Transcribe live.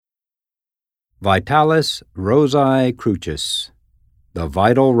Vitalis Rosae Crucis, the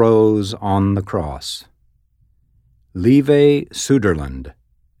vital rose on the cross. Söderlund,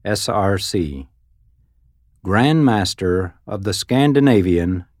 SRC, Grand Master of the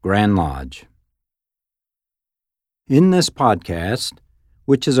Scandinavian Grand Lodge. In this podcast,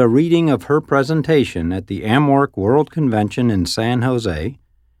 which is a reading of her presentation at the AMWORK World Convention in San Jose,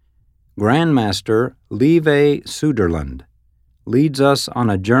 Grand Master Söderlund leads us on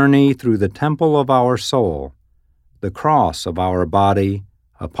a journey through the temple of our soul, the cross of our body,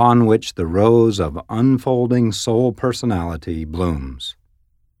 upon which the rose of unfolding soul personality blooms.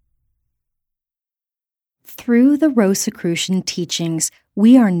 Through the Rosicrucian teachings,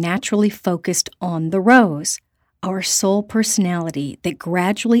 we are naturally focused on the rose, our soul personality that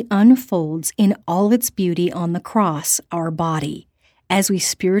gradually unfolds in all its beauty on the cross, our body, as we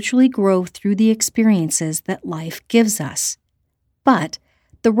spiritually grow through the experiences that life gives us. But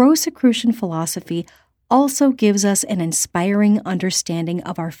the Rosicrucian philosophy also gives us an inspiring understanding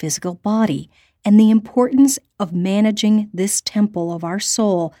of our physical body and the importance of managing this temple of our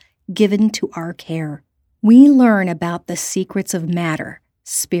soul given to our care. We learn about the secrets of matter,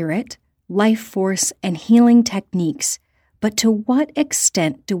 spirit, life force, and healing techniques, but to what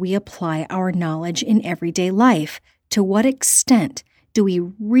extent do we apply our knowledge in everyday life? To what extent do we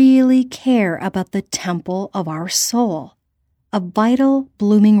really care about the temple of our soul? A vital,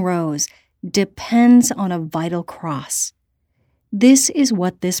 blooming rose depends on a vital cross. This is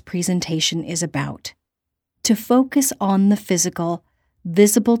what this presentation is about. To focus on the physical,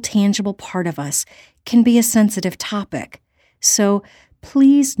 visible, tangible part of us can be a sensitive topic, so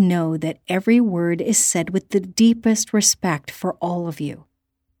please know that every word is said with the deepest respect for all of you.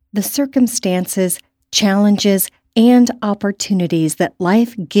 The circumstances, challenges, and opportunities that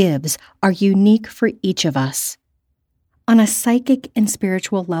life gives are unique for each of us. On a psychic and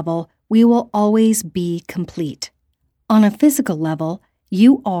spiritual level, we will always be complete. On a physical level,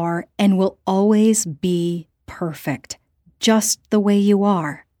 you are and will always be perfect, just the way you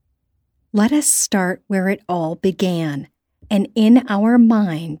are. Let us start where it all began, and in our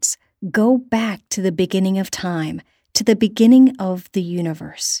minds, go back to the beginning of time, to the beginning of the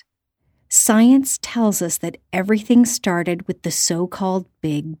universe. Science tells us that everything started with the so-called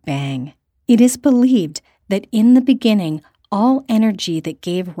Big Bang. It is believed that in the beginning, all energy that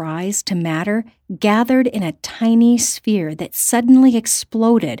gave rise to matter gathered in a tiny sphere that suddenly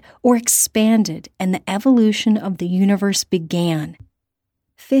exploded or expanded, and the evolution of the universe began.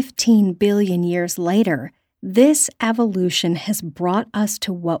 15 billion years later, this evolution has brought us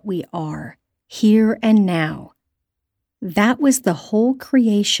to what we are, here and now. That was the whole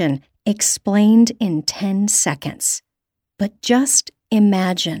creation explained in 10 seconds. But just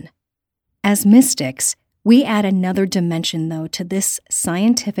imagine. As mystics, we add another dimension, though, to this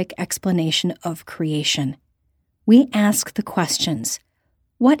scientific explanation of creation. We ask the questions: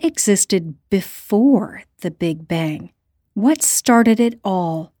 what existed before the Big Bang? What started it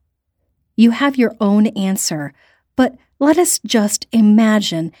all? You have your own answer, but let us just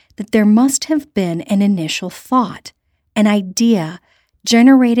imagine that there must have been an initial thought, an idea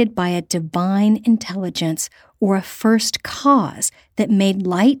generated by a divine intelligence or a first cause that made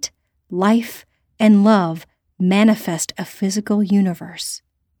light, life, and love manifest a physical universe.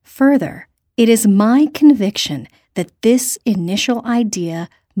 Further, it is my conviction that this initial idea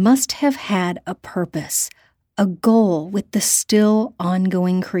must have had a purpose, a goal with the still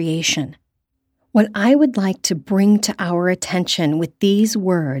ongoing creation. What I would like to bring to our attention with these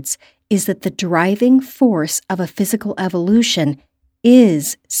words is that the driving force of a physical evolution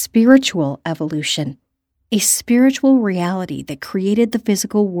is spiritual evolution. A spiritual reality that created the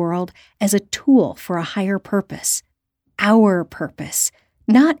physical world as a tool for a higher purpose. Our purpose,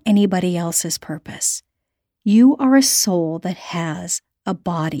 not anybody else's purpose. You are a soul that has a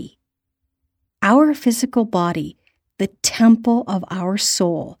body. Our physical body, the temple of our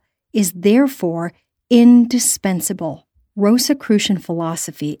soul, is therefore indispensable. Rosicrucian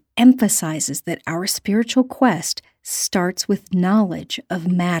philosophy emphasizes that our spiritual quest starts with knowledge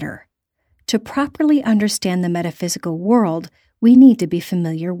of matter. To properly understand the metaphysical world, we need to be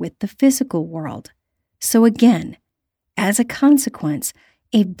familiar with the physical world. So again, as a consequence,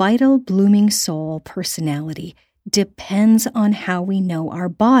 a vital, blooming soul personality depends on how we know our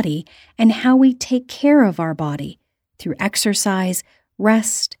body and how we take care of our body through exercise,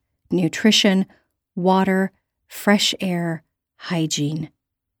 rest, nutrition, water, fresh air, hygiene.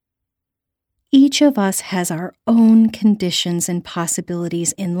 Each of us has our own conditions and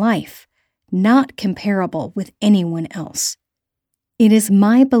possibilities in life, not comparable with anyone else. It is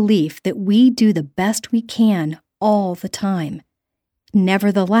my belief that we do the best we can all the time.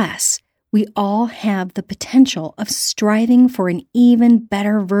 Nevertheless, We all have the potential of striving for an even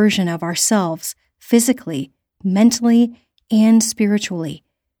better version of ourselves, physically, mentally, and spiritually.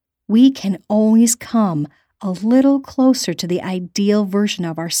 We can always come a little closer to the ideal version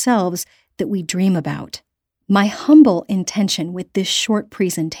of ourselves that we dream about. My humble intention with this short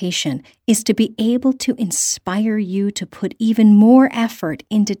presentation is to be able to inspire you to put even more effort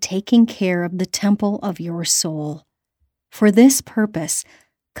into taking care of the temple of your soul. For this purpose,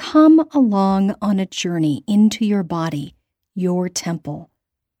 come along on a journey into your body, your temple.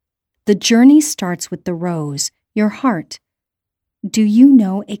 The journey starts with the rose, your heart. Do you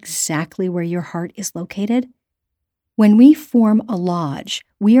know exactly where your heart is located? When we form a lodge,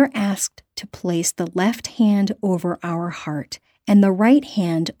 we are asked to place the left hand over our heart and the right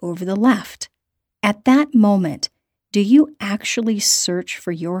hand over the left. At that moment, do you actually search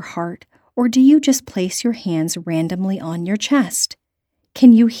for your heart, or do you just place your hands randomly on your chest?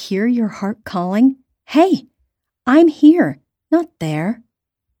 Can you hear your heart calling, "Hey, I'm here, not there"?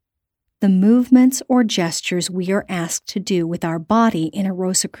 The movements or gestures we are asked to do with our body in a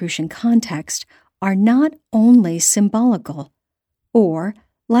Rosicrucian context are not only symbolical, or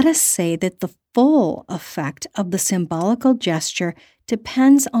let us say that the full effect of the symbolical gesture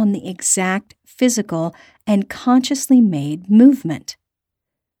depends on the exact physical and consciously made movement.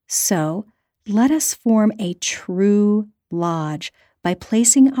 So, let us form a true lodge by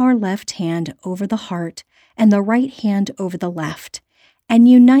placing our left hand over the heart and the right hand over the left, and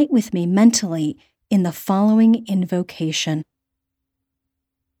unite with me mentally in the following invocation.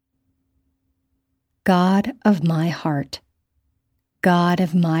 God of my heart, God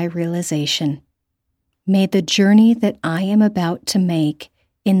of my realization, may the journey that I am about to make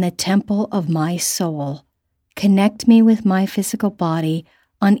in the temple of my soul connect me with my physical body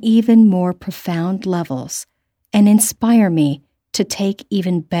on even more profound levels and inspire me to take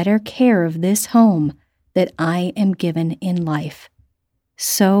even better care of this home that I am given in life.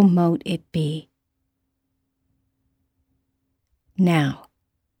 So mote it be. Now,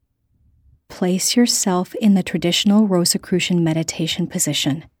 place yourself in the traditional Rosicrucian meditation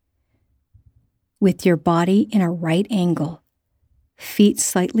position, with your body in a right angle, feet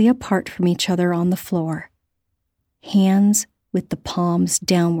slightly apart from each other on the floor, hands with the palms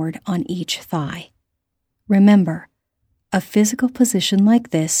downward on each thigh. Remember, a physical position like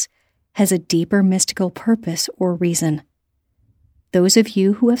this has a deeper mystical purpose or reason. Those of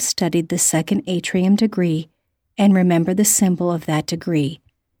you who have studied the second atrium degree and remember the symbol of that degree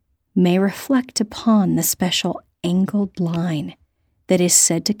may reflect upon the special angled line that is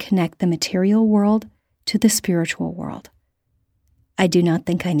said to connect the material world to the spiritual world. I do not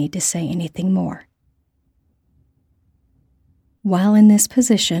think I need to say anything more. While in this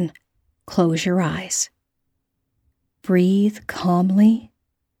position, close your eyes. Breathe calmly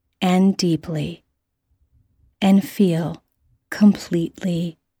and deeply, and feel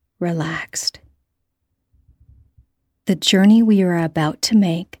completely relaxed. The journey we are about to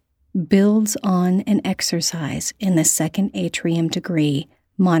make builds on an exercise in the second atrium degree,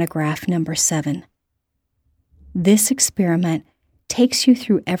 monograph number 7. This experiment takes you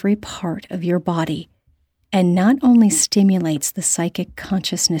through every part of your body and not only stimulates the psychic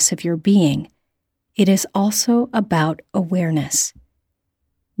consciousness of your being, it is also about awareness.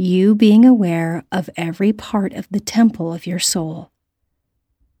 You being aware of every part of the temple of your soul.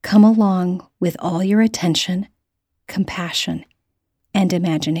 Come along with all your attention, compassion, and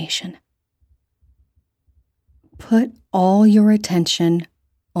imagination. Put all your attention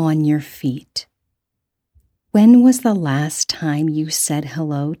on your feet. When was the last time you said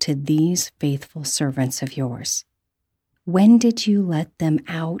hello to these faithful servants of yours? When did you let them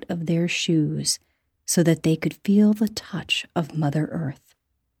out of their shoes so that they could feel the touch of Mother Earth?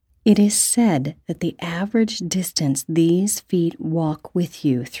 It is said that the average distance these feet walk with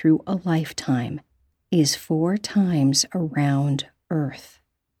you through a lifetime is 4 times around Earth.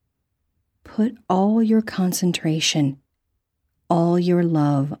 Put all your concentration, all your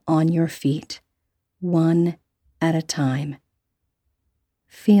love on your feet, one at a time.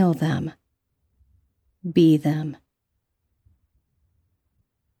 Feel them. Be them.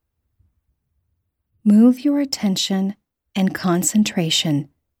 Move your attention and concentration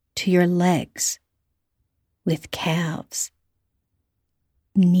to your legs, with calves,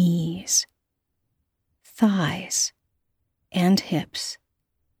 knees, thighs, and hips.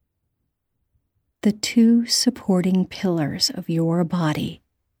 The 2 supporting pillars of your body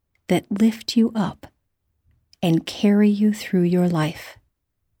that lift you up and carry you through your life.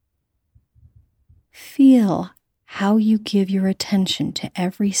 Feel how you give your attention to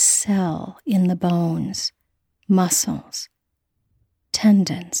every cell in the bones, muscles,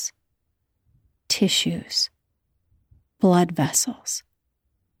 tendons, tissues, blood vessels,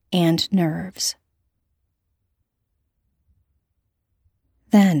 and nerves.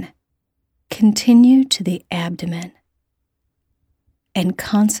 Then, continue to the abdomen and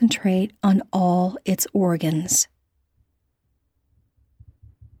concentrate on all its organs.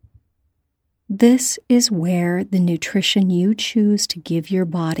 This is where the nutrition you choose to give your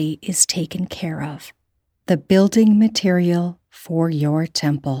body is taken care of, the building material for your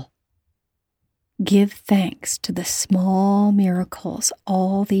temple. Give thanks to the small miracles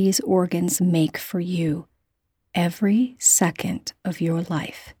all these organs make for you every second of your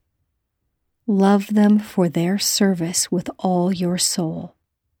life. Love them for their service with all your soul.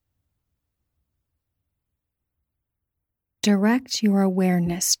 Direct your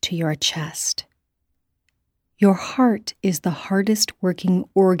awareness to your chest. Your heart is the hardest working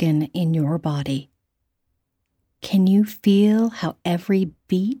organ in your body. Can you feel how every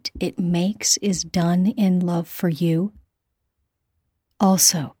beat it makes is done in love for you?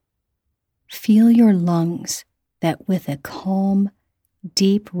 Also, feel your lungs that with a calm,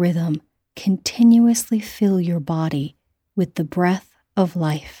 deep rhythm continuously fill your body with the breath of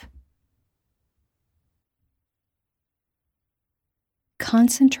life.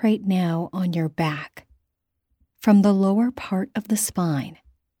 Concentrate now on your back, from the lower part of the spine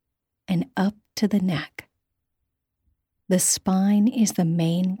and up to the neck. The spine is the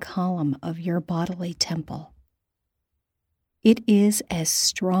main column of your bodily temple. It is as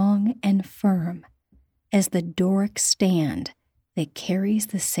strong and firm as the Doric stand that carries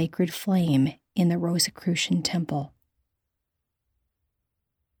the sacred flame in the Rosicrucian temple.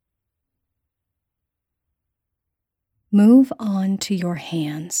 Move on to your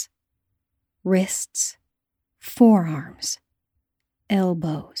hands, wrists, forearms,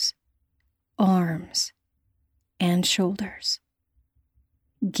 elbows, arms, and shoulders.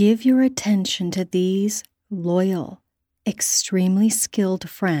 Give your attention to these loyal, extremely skilled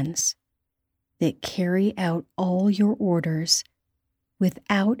friends that carry out all your orders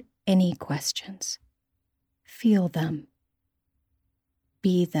without any questions. Feel them.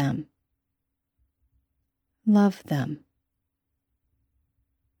 Be them. Love them.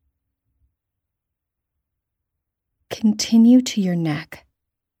 Continue to your neck,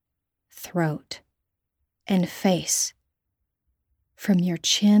 throat, and face, from your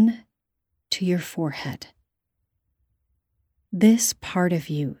chin to your forehead. This part of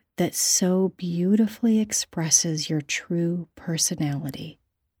you that so beautifully expresses your true personality.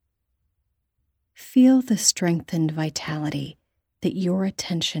 Feel the strengthened vitality that your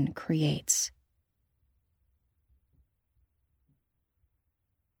attention creates.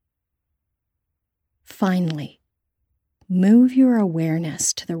 Finally, move your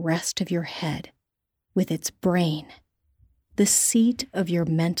awareness to the rest of your head with its brain, the seat of your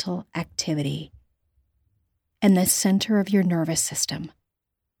mental activity, and the center of your nervous system,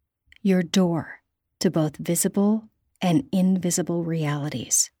 your door to both visible and invisible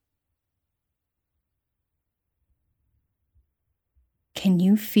realities. Can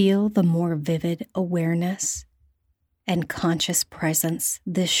you feel the more vivid awareness and conscious presence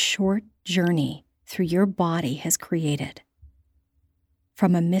this short journey through your body has created?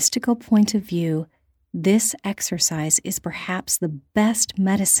 From a mystical point of view, this exercise is perhaps the best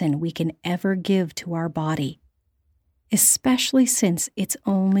medicine we can ever give to our body, especially since its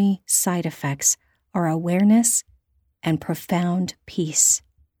only side effects are awareness and profound peace.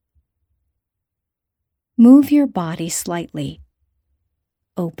 Move your body slightly.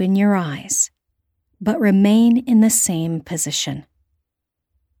 Open your eyes, but remain in the same position.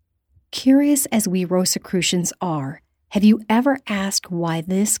 Curious as we Rosicrucians are, have you ever asked why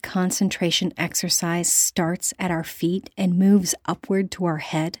this concentration exercise starts at our feet and moves upward to our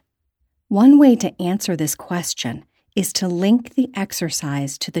head? One way to answer this question is to link the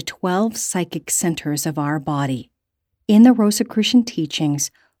exercise to the 12 psychic centers of our body. In the Rosicrucian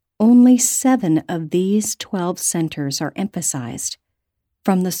teachings, only 7 of these 12 centers are emphasized,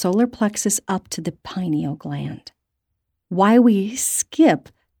 from the solar plexus up to the pineal gland. Why we skip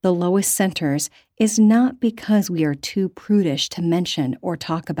the lowest centers is not because we are too prudish to mention or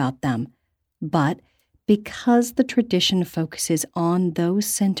talk about them, but because the tradition focuses on those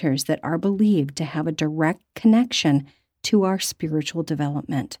centers that are believed to have a direct connection to our spiritual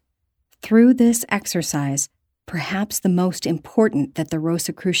development. Through this exercise, perhaps the most important that the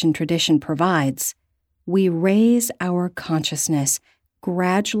Rosicrucian tradition provides, we raise our consciousness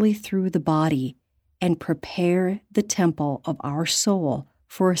gradually through the body and prepare the temple of our soul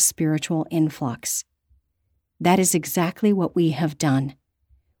for a spiritual influx. That is exactly what we have done.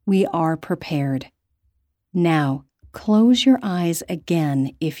 We are prepared. Now, close your eyes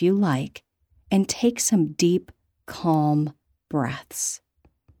again if you like, and take some deep, calm breaths.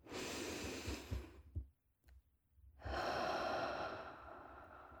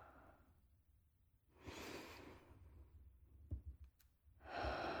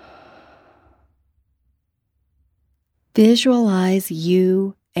 Visualize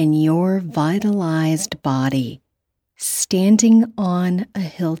you and your vitalized body standing on a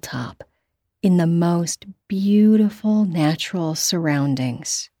hilltop in the most beautiful natural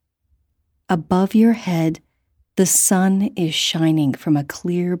surroundings. Above your head, the sun is shining from a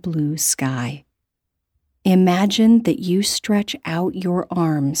clear blue sky. Imagine that you stretch out your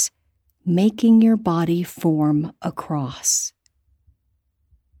arms, making your body form a cross.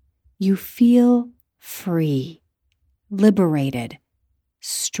 You feel free, liberated,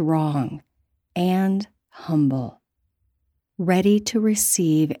 strong, and humble, ready to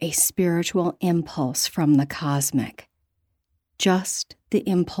receive a spiritual impulse from the cosmic, just the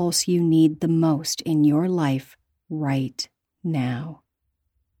impulse you need the most in your life right now.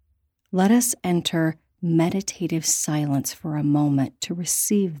 Let us enter meditative silence for a moment to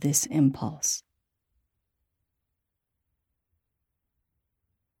receive this impulse.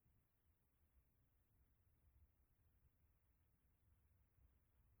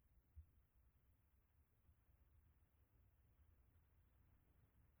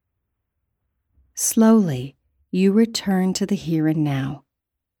 Slowly, you return to the here and now.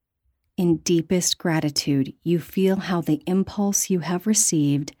 In deepest gratitude, you feel how the impulse you have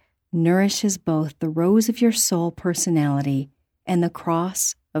received nourishes both the rose of your soul personality and the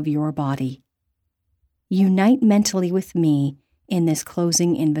cross of your body. Unite mentally with me in this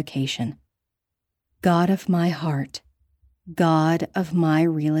closing invocation. God of my heart, God of my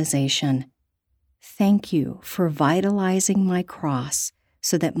realization, thank you for vitalizing my cross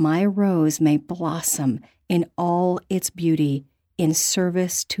so that my rose may blossom in all its beauty in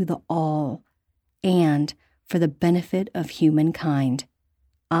service to the all and for the benefit of humankind.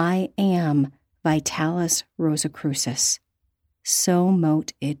 I am Vitalis Rosa Crucis. So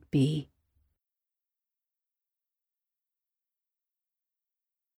mote it be.